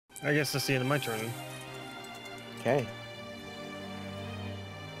I guess that's the end of my turn. Then. Okay.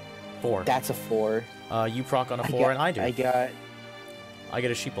 4. That's a 4. You proc on a 4, and I do. I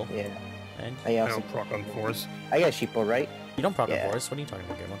get a sheeple. Yeah. And I I also don't proc on 4s. I got a sheeple, right? you don't proc Yeah. on 4s. What are you talking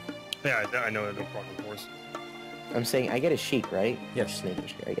about, Galen? Yeah, I know I don't proc on 4s. I'm saying I get a sheep, right? Yes. Just making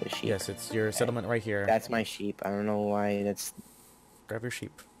sure I get a sheep. Yes, it's your settlement right here. That's my sheep. I don't know why that's... Grab your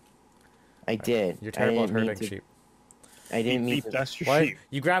sheep. I did. You're terrible at I didn't mean herding to- sheep. I didn't mean Beep, to... that's your Why? sheep.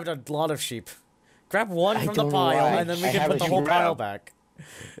 You grabbed a lot of sheep. Grab one I from the don't know pile, why. and then we I can have put a the whole sheep pile grab. back.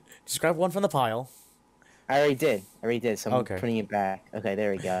 Just grab one from the pile. I already did. So I'm Okay. putting it back. Okay,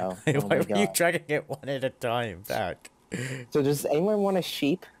 there we go. Why Oh my were you god. dragging it one at a time back? So does anyone want a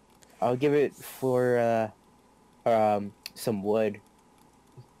sheep? I'll give it for some wood.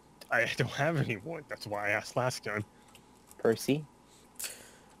 I don't have any wood. That's why I asked last time. Percy?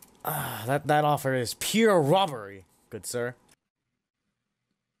 That offer is pure robbery, good sir.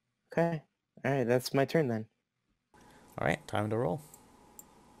 Okay. Alright, that's my turn then. All right, time to roll.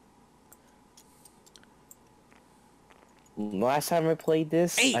 Last time I played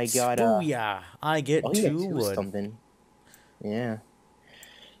this, 8. I got Booyah! I get oh, you got 2 2 wood. something. Yeah.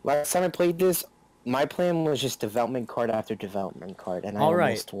 Last time I played this, my plan was just development card after development card, and I All right.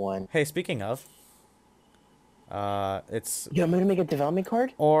 almost won. Hey, speaking of, it's You want me to make a development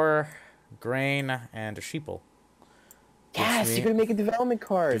card? ore, grain, and a sheeple. Yes, me- you're gonna make a development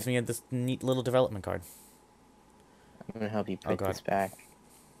card. Gives me this neat little development card. I'm gonna help you put God. this back.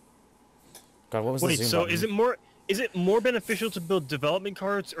 God, what was the Wait, zoom so button? is it more beneficial to build development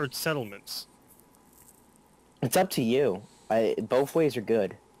cards or settlements? It's up to you. Both ways are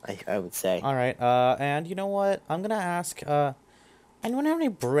good. I would say. All right, and you know what? I'm gonna ask. Anyone have any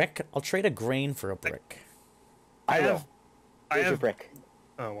brick? I'll trade a grain for a brick. I will. have- I There's your have- brick.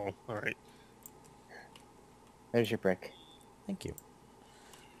 Oh well, all right. There's your brick. Thank you.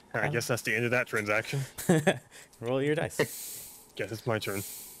 I guess that's the end of that transaction. Roll your dice. Guess it's my turn.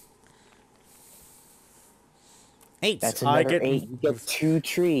 8. That's I another get 8. You get 2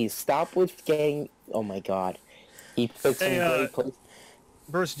 trees. Stop with getting. Oh my god. He put some Hey, great place.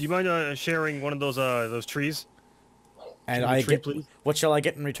 Bruce, do you mind sharing one of those trees? and Give me I a tree, get. please. What shall I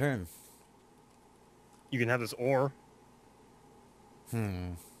get in return? You can have this ore.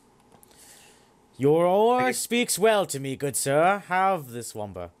 Your ore Okay. speaks well to me, good sir. Have this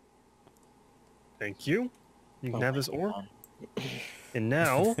wumba. Thank you. You can Oh have my this ore. God. And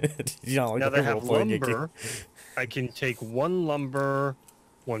now, You know, like now the that I have role-playing game. lumber, I can take 1 lumber,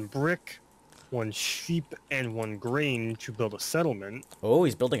 1 brick, 1 sheep, and 1 grain to build a settlement. Oh,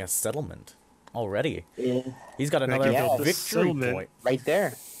 he's building a settlement already. Yeah. He's got And I another can build the victory settlement point. Right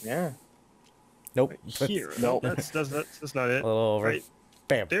there. Yeah. Nope. Here. Nope. That's not A it. little over. Right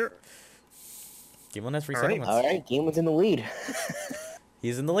Bam. there. Give one has 3 All right. settlements. All right. Galen's in the lead.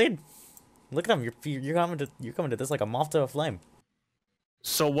 He's in the lead. Look at him. You're coming to this like a moth to a flame.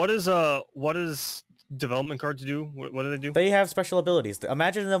 So what is development cards do? What do they do? They have special abilities.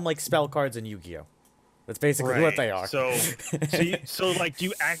 Imagine them like spell cards in Yu-Gi-Oh. That's basically what they are. So like, do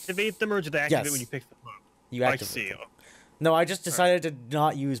you activate them or do they activate Yes. when you pick them up? you I activate see. them. No, I just decided to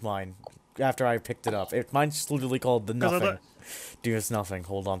not use mine after I picked it up. Mine's just literally called the 'Cause I nothing. thought- Do us nothing.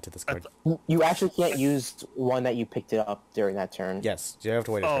 Hold on to this card. You actually can't use one that you picked it up during that turn. Yes, you have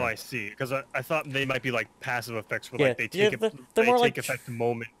to wait a Oh, turn. I see. Because I thought they might be like passive effects where Yeah, like they yeah, take they're they more take like- effect the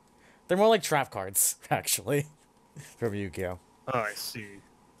moment. They're more like trap cards, actually, from Yu-Gi-Oh. Oh, I see.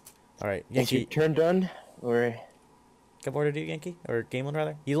 All right, Is your Yankee. turn done? Or What board do you, Yankee? Or Gamelin,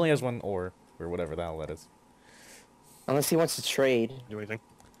 rather? He only has 1 ore, or whatever the hell that is. unless he wants to trade. Do anything?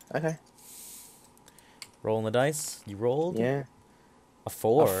 Okay. Rolling the dice. You rolled? Yeah. A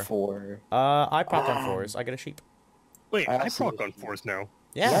 4. A 4. I proc on 4s. I get a sheep. Wait, I I also proc get on 4s now.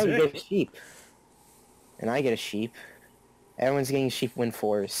 Yeah. Yeah, you sick. get a sheep. And I get a sheep. Everyone's getting sheep win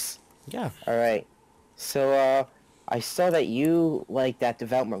 4s. Yeah. Alright. So, I saw that you like that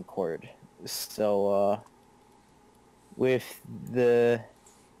development card. So, with the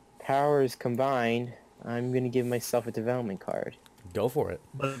powers combined, I'm gonna give myself a development card. Go for it.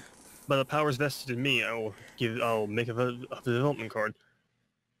 But the power's vested in me. I'll make a development card.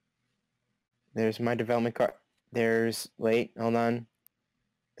 There's my development card. Wait, hold on.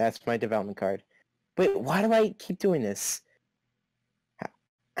 That's my development card. Wait, why do I keep doing this?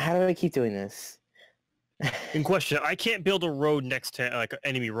 How do I keep doing this? In question, I can't build a road next to like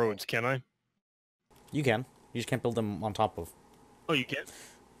enemy roads, can I? You can. You just can't build them on top of. Oh, you can't.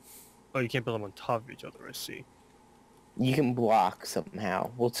 Oh, you can't build them on top of each other. I see. You can block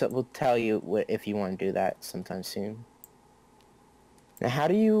somehow. We'll tell you if you want to do that sometime soon. Now, how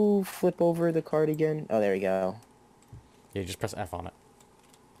do you flip over the card again? Oh, there we go. Yeah, you just press F on it.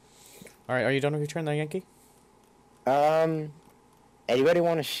 All right, are you done with your turn there, Yankee? Anybody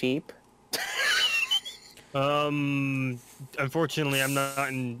want a sheep? Unfortunately, I'm not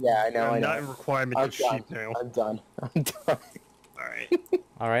in. Yeah, I know, I'm I not know. in requirement I'm of done. sheep now. I'm done. I'm done. All right.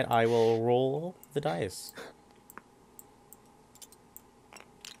 All right, I will roll the dice.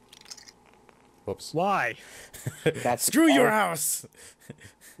 Whoops. Why? Screw your house!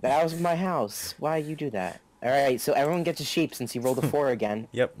 That was my house. Why you do that? All right, so everyone gets a sheep since you rolled a 4 again.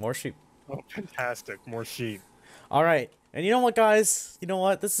 Yep, more sheep. Oh, fantastic! More sheep. All right, and you know what, guys? You know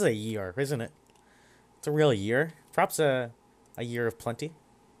what? This is a year, isn't it? It's a real year. Perhaps a year of plenty.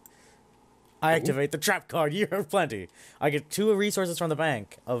 I activate the trap card, Year of Plenty. I get 2 resources from the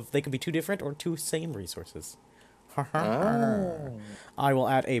bank. They can be 2 different or 2 same resources. Oh. I will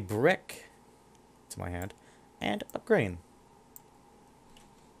add a brick to my hand and a grain.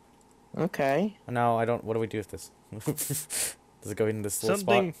 Okay. Now I don't. What do we do with this? Does it go in this little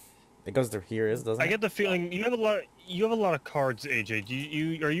Something. spot? It goes through here, doesn't I it? get the feeling you have a lot. You have a lot of cards,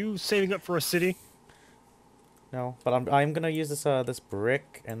 AJ. Are you saving up for a city? No, but I'm gonna use this this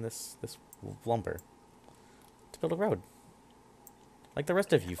brick and this lumber to build a road. Like the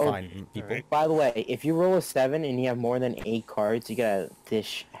rest of you fine people. Alright. By the way, if you roll a 7 and you have more than 8 cards, you gotta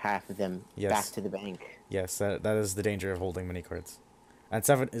dish half of them Yes. back to the bank. Yes, that is the danger of holding many cards. And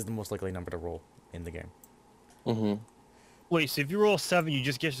 7 is the most likely number to roll in the game. Mm-hmm. Wait, so if you roll 7, you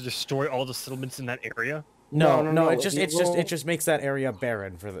just get to destroy all the settlements in that area? No, if you it just makes that area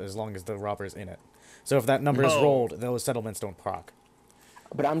barren for as long as the robber's in it. So if that number is Oh. rolled, those settlements don't proc.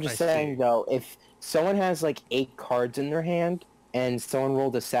 But I'm just I saying, see. though, if someone has, like, 8 cards in their hand, and someone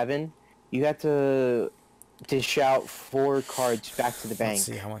rolled a 7, you have to dish out 4 cards back to the bank. Let's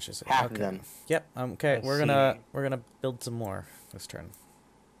see how much is it. Half Okay. of them. Yep. Okay. Let's We're gonna build some more this turn.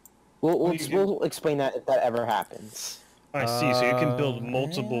 We'll explain that if that ever happens. I see. So you can build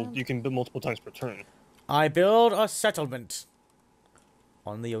multiple. Yeah. You can build multiple times per turn. I build a settlement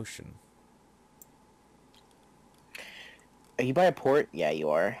on the ocean. Are you by a port? Yeah, you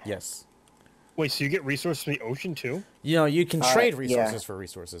are. Yes. Wait, so you get resources from the ocean too? You know, you can trade yeah. resources for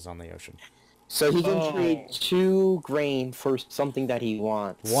resources on the ocean. So he can Oh. trade 2 grain for something that he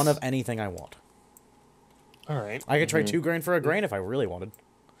wants. One of anything I want. All right. I could trade 2 grain for a grain if I really wanted.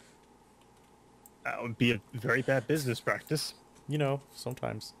 That would be a very bad business practice. You know,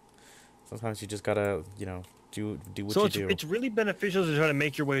 sometimes you just gotta, you know, do what So you it's do. it's really beneficial to try to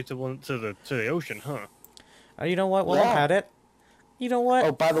make your way to the ocean, huh? You know what? While I'm Yeah. at it, you know what?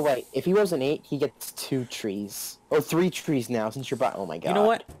 Oh, by the way, if he rolls an 8, he gets 2 trees. Or 3 trees now, since you're by... Oh my god. You know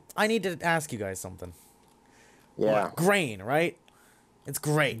what? I need to ask you guys something. Yeah. Grain, right? It's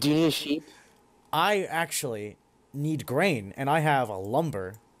great. Do you need a sheep? I actually need grain, and I have a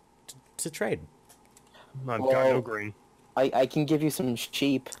lumber to trade. I've got Well, no grain. I can give you some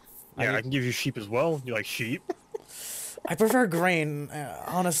sheep. Yeah, I- I can give you sheep as well. You like sheep? I prefer grain,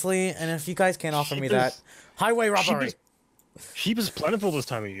 honestly, and if you guys can't offer me Sheep that, is- highway Sheep robbery. is, sheep is plentiful this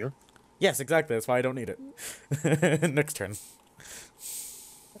time of year. Yes, exactly. That's why I don't need it. Next turn.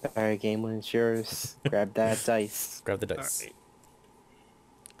 Alright, game when it's yours. Grab that dice. Grab the All dice. right.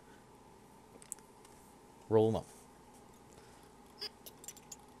 Roll them up.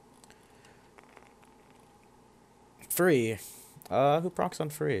 Free. Who procs on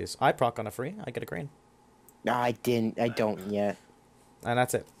frees? I proc on a free. I get a grain. No, I didn't. I don't yet. And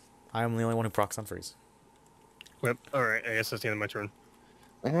that's it. I'm the only one who procs on frees. Yep. All right. I guess that's the end of my turn.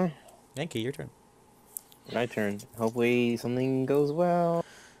 Uh-huh. Yankee, your turn. My turn. Hopefully something goes well.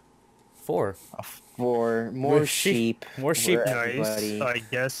 4. For more More sheep. sheep. More sheep. for Nice. everybody. I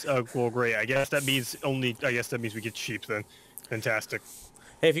guess. Well, great. I guess that means only. I guess that means we get sheep then. Fantastic.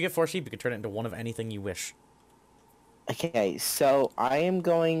 Hey, if you get 4 sheep, you can turn it into one of anything you wish. Okay, so I am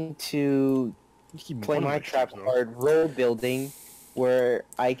going to You keep play one of my sheep, trap though. card road building where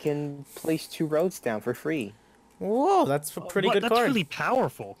I can place 2 roads down for free. Whoa, that's a pretty What? good That's card. really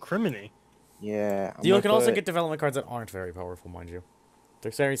powerful. Criminy. Yeah. I'm You gonna can also put get development cards that aren't very powerful, mind you.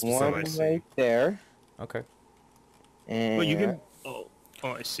 They're very specific. one I see. right there. Okay. And But you can. Oh,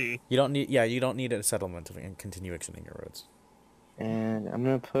 I see. You don't need. Yeah, you don't need a settlement to continue extending your roads. And I'm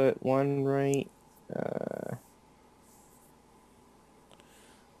gonna put one right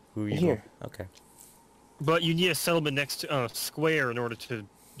Who you here. go- Okay. But you need a settlement next to square in order to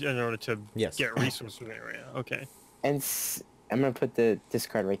Yes. get resources from the area. Okay. And I'm gonna put this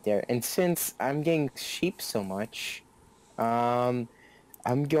card right there. And since I'm getting sheep so much, I'm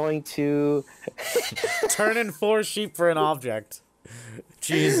going to Turn in 4 sheep for an object.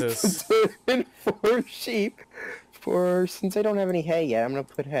 Jesus. put in 4 sheep for since I don't have any hay yet. I'm gonna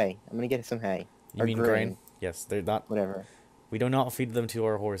put hay. I'm gonna get some hay. You Or mean grain? Yes, they're not. Whatever. We do not feed them to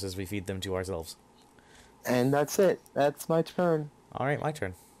our horses, we feed them to ourselves. And that's it. That's my turn. Alright, my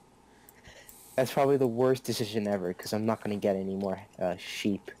turn. That's probably the worst decision ever, because I'm not going to get any more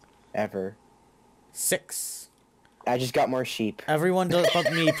sheep, ever. 6. I just got more sheep. Everyone does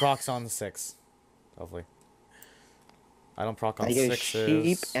but me procs on 6. Hopefully. I don't proc on I get a 6s.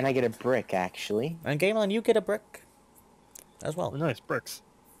 sheep, and I get a brick, actually. And Gamelin, you get a brick as well. Oh, nice bricks.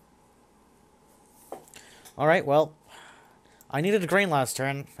 Alright, well, I needed a grain last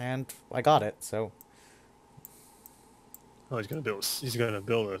turn, and I got it, so... Oh, he's gonna build. He's gonna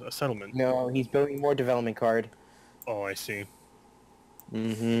build a settlement. No, he's building more development card. Oh, I see.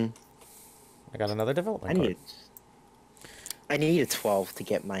 Mm-hmm. I got another development card. I need a 12 to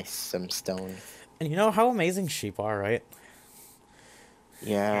get my some stone. And you know how amazing sheep are, right?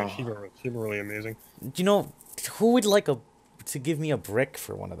 Yeah, Yeah. sheep are really amazing. Do you know, who would like to give me a brick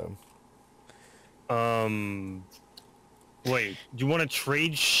for one of them? Wait, do you want to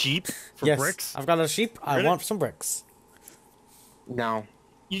trade sheep for Yes, bricks? I've got a sheep, I Really? want some bricks. No.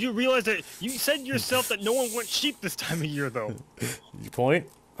 You do realize that you said yourself that no one wants sheep this time of year, though. Your point?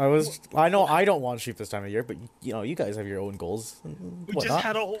 I know I don't want sheep this time of year, but you know, you guys have your own goals. We just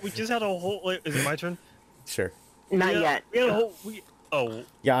had a whole. Wait, is it my turn? Sure. Not yet. We had a whole. Oh.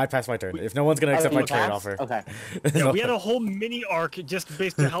 Yeah, I passed my turn. If no one's gonna accept my you trade passed? offer. Okay. Yeah, No. we had a whole mini arc just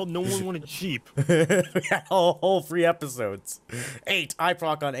based on how no one wanted sheep. We had a whole 3 episodes. 8. I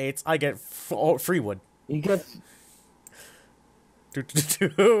proc on 8s. I get free wood. You get... Do.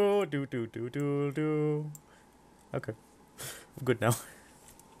 Okay, I'm good now.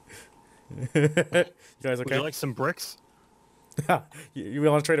 You guys Would okay? you like some bricks? You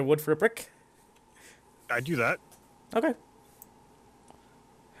want to trade a wood for a brick? I do that. Okay.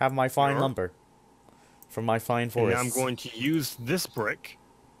 Have my fine Sure. lumber from my fine And forest. now I'm going to use this brick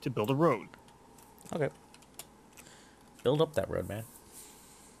to build a road. Okay. Build up that road, man.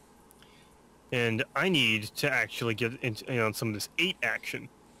 And I need to actually get into on some of this 8 action.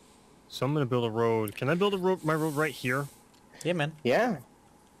 So I'm going to build a road. Can I build my road right here? Yeah, man. Yeah.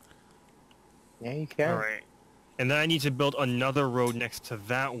 Yeah, you can. All right. And then I need to build another road next to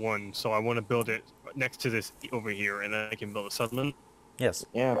that one. So I want to build it next to this over here, and then I can build a settlement. Yes.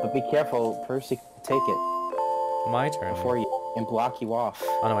 Yeah, but be careful. Percy can take it My turn. before you and block you off.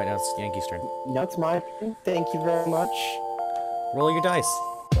 Oh no, wait, no, it's Yankee's turn. No, it's my turn. Thank you very much. Roll your dice.